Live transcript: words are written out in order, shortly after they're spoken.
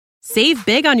Save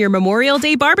big on your Memorial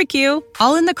Day barbecue,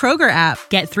 all in the Kroger app.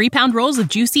 Get 3-pound rolls of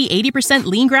juicy 80%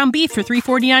 lean ground beef for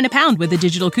 $3.49 a pound with a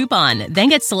digital coupon. Then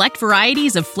get select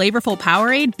varieties of flavorful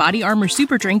Powerade, Body Armor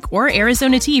Super Drink, or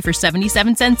Arizona tea for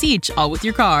 77 cents each, all with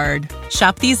your card.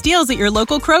 Shop these deals at your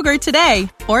local Kroger today,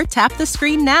 or tap the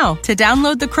screen now to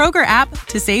download the Kroger app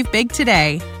to save big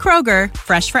today. Kroger,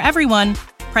 fresh for everyone.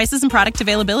 Prices and product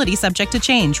availability subject to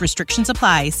change. Restrictions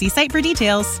apply. See site for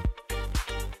details.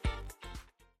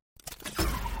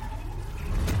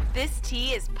 This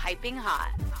tea is piping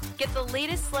hot. Get the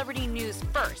latest celebrity news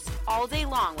first all day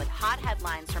long with hot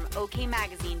headlines from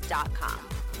okmagazine.com.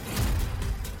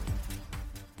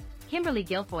 Kimberly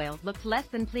Guilfoyle looked less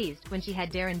than pleased when she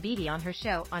had Darren Beattie on her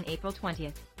show on April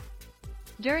 20th.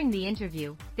 During the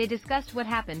interview, they discussed what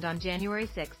happened on January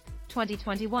 6,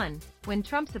 2021, when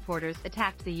Trump supporters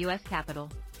attacked the U.S. Capitol.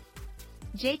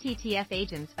 JTTF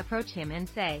agents approach him and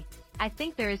say, "I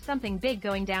think there is something big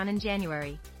going down in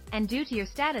January. And due to your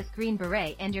status Green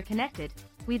Beret and you're connected,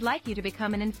 we'd like you to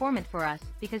become an informant for us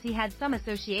because he had some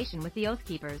association with the Oath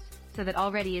Keepers, so that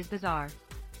already is bizarre."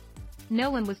 No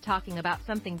one was talking about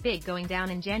something big going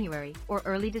down in January or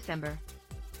early December.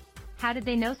 How did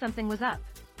they know something was up?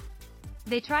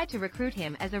 They tried to recruit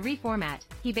him as a reformat.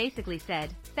 He basically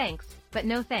said, "Thanks, but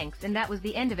no thanks," and that was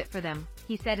the end of it for them,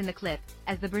 he said in the clip,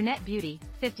 as the brunette beauty,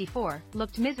 54,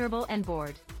 looked miserable and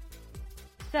bored.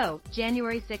 So,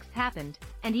 January 6th happened,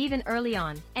 and even early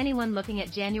on, anyone looking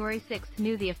at January 6th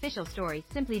knew the official story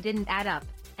simply didn't add up,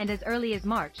 and as early as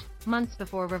March, months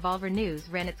before Revolver News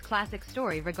ran its classic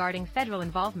story regarding federal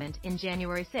involvement in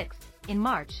January 6th, in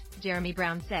March, Jeremy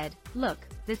Brown said, "Look,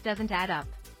 this doesn't add up.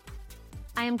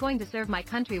 I am going to serve my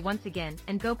country once again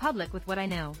and go public with what I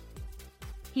know."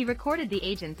 He recorded the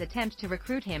agent's attempt to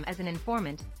recruit him as an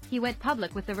informant. He went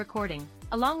public with the recording,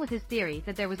 along with his theory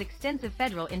that there was extensive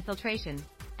federal infiltration.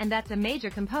 And that's a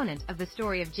major component of the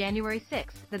story of January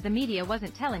 6th that the media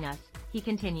wasn't telling us, he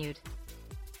continued.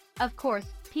 Of course,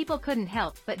 people couldn't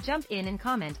help but jump in and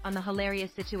comment on the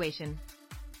hilarious situation.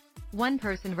 One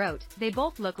person wrote, "They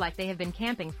both look like they have been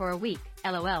camping for a week,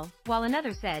 LOL, while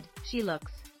another said, "She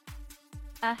looks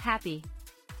happy."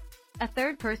 A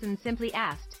third person simply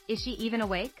asked, "Is she even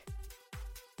awake?"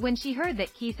 When she heard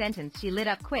that key sentence, she lit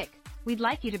up quick, "We'd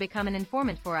like you to become an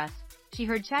informant for us." She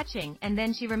heard cha-ching and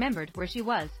then she remembered where she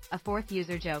was, a fourth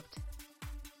user joked.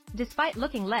 Despite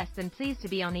looking less than pleased to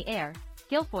be on the air,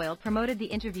 Guilfoyle promoted the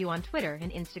interview on Twitter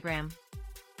and Instagram.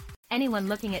 Anyone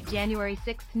looking at January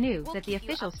 6th knew that the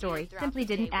official story simply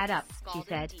didn't add up, she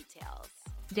said.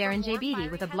 Darren J. Beattie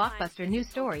with a blockbuster news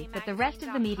story that the rest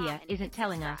of the media isn't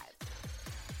telling us.